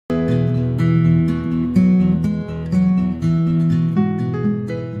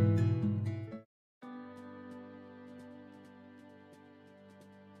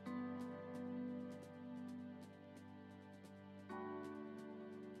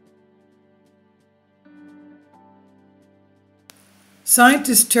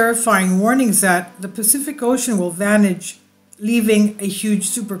Scientists' terrifying warnings that the Pacific Ocean will vanish, leaving a huge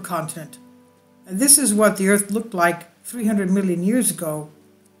supercontinent. And this is what the Earth looked like 300 million years ago,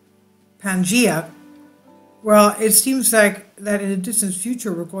 Pangea. Well, it seems like that in the distant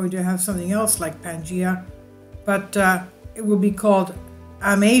future we're going to have something else like Pangea, but it will be called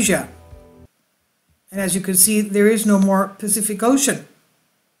AMASIA. And as you can see, there is no more Pacific Ocean.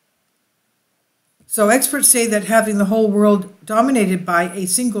 So experts say that having the whole world dominated by a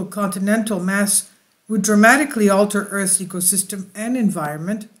single continental mass would dramatically alter Earth's ecosystem and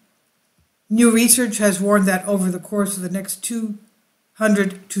environment. New research has warned that over the course of the next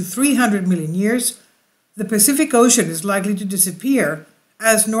 200 to 300 million years, the Pacific Ocean is likely to disappear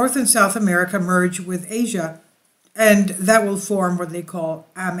as North and South America merge with Asia, and that will form what they call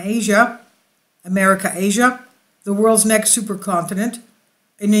AMASIA, America-Asia, the world's next supercontinent.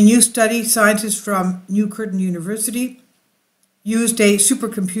 In a new study, scientists from New Curtin University used a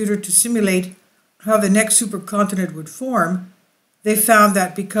supercomputer to simulate how the next supercontinent would form. They found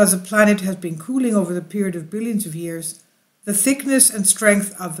that because the planet has been cooling over the period of billions of years, the thickness and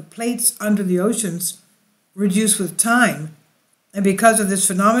strength of the plates under the oceans reduce with time. And because of this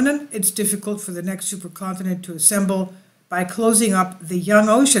phenomenon, it's difficult for the next supercontinent to assemble by closing up the young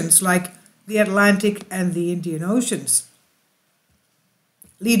oceans like the Atlantic and the Indian Oceans.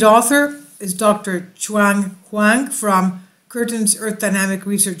 Lead author is Dr. Chuang Huang from Curtin's Earth Dynamic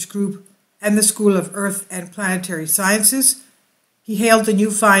Research Group and the School of Earth and Planetary Sciences. He hailed the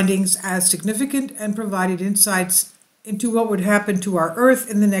new findings as significant and provided insights into what would happen to our Earth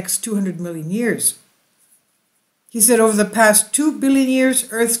in the next 200 million years. He said over the past 2 billion years,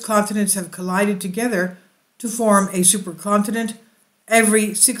 Earth's continents have collided together to form a supercontinent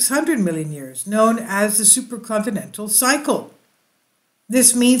every 600 million years, known as the supercontinental cycle.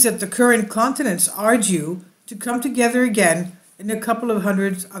 This means that the current continents are due to come together again in a couple of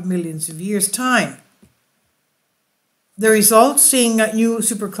hundreds of millions of years' time. The result, seeing a new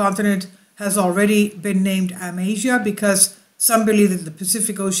supercontinent, has already been named AMASIA because some believe that the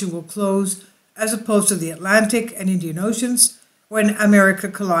Pacific Ocean will close as opposed to the Atlantic and Indian Oceans when America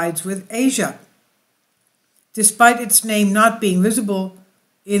collides with Asia. Despite its name not being visible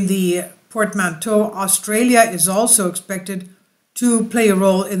in the portmanteau, Australia is also expected to play a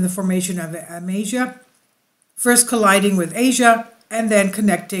role in the formation of AMASIA, first colliding with Asia and then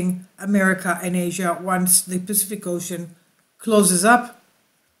connecting America and Asia once the Pacific Ocean closes up.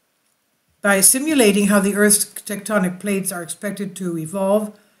 By simulating how the Earth's tectonic plates are expected to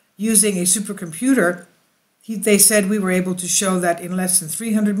evolve using a supercomputer, they said we were able to show that in less than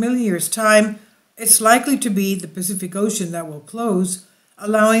 300 million years' time, it's likely to be the Pacific Ocean that will close,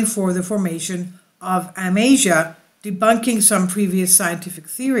 allowing for the formation of AMASIA, debunking some previous scientific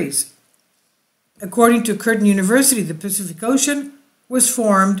theories. According to Curtin University, the Pacific Ocean was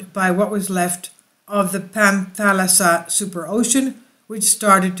formed by what was left of the Panthalassa superocean, which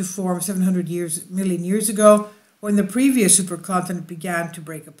started to form 700 million years ago when the previous supercontinent began to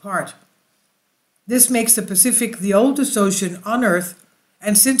break apart. This makes the Pacific the oldest ocean on Earth,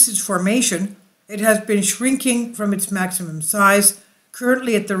 and since its formation, it has been shrinking from its maximum size,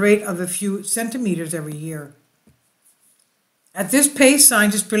 currently at the rate of a few centimeters every year. At this pace,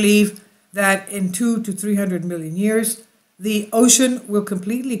 scientists believe that in 200 to 300 million years, the ocean will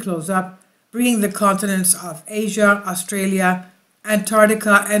completely close up, bringing the continents of Asia, Australia,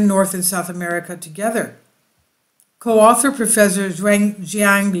 Antarctica, and North and South America together. Co-author Professor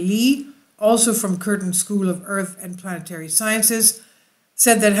Zhuangjiang Li, also from Curtin School of Earth and Planetary Sciences,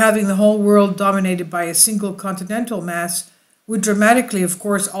 said that having the whole world dominated by a single continental mass would dramatically, of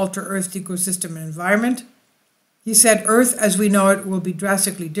course, alter Earth's ecosystem and environment. He said Earth as we know it will be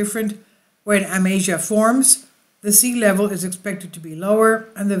drastically different when AMASIA forms. The sea level is expected to be lower,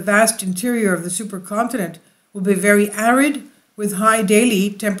 and the vast interior of the supercontinent will be very arid with high daily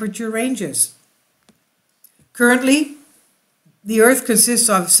temperature ranges. Currently, the Earth consists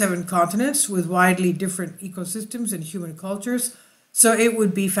of 7 continents with widely different ecosystems and human cultures, so it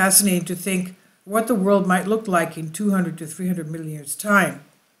would be fascinating to think what the world might look like in 200 to 300 million years' time.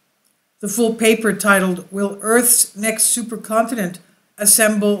 The full paper, titled "Will Earth's Next Supercontinent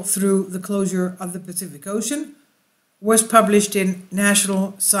Assemble Through the Closure of the Pacific Ocean?" was published in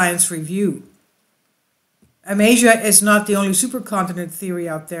National Science Review. AMASIA is not the only supercontinent theory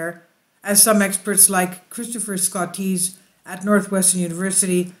out there, as some experts like Christopher Scotties at Northwestern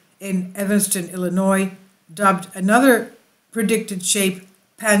University in Evanston, Illinois, dubbed another predicted shape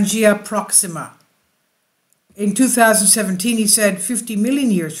Pangea Proxima. In 2017, he said 50 million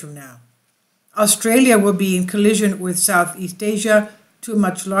years from now, Australia will be in collision with Southeast Asia to a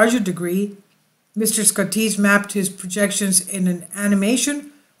much larger degree, Mr. Scotese mapped his projections in an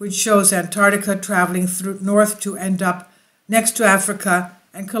animation which shows Antarctica traveling through north to end up next to Africa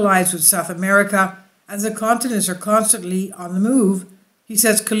and collides with South America. As the continents are constantly on the move, he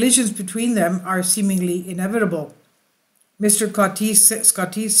says collisions between them are seemingly inevitable. Mr.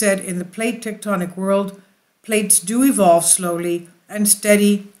 Scotese said, in the plate tectonic world, plates do evolve slowly and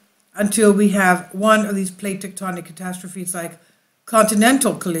steady until we have one of these plate tectonic catastrophes like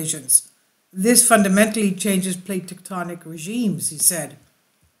continental collisions. This fundamentally changes plate tectonic regimes, he said.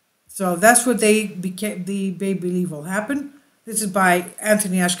 So that's what they believe will happen. This is by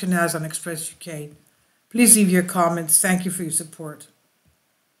Anthony Ashkenaz on Express UK. Please leave your comments. Thank you for your support.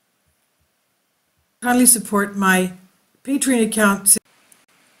 Kindly support my Patreon account.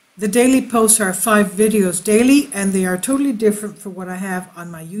 The daily posts are 5 videos daily, and they are totally different from what I have on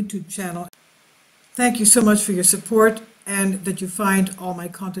my YouTube channel. Thank you so much for your support and that you find all my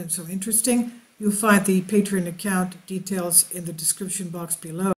content so interesting. You'll find the Patreon account details in the description box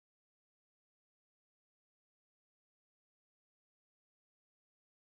below.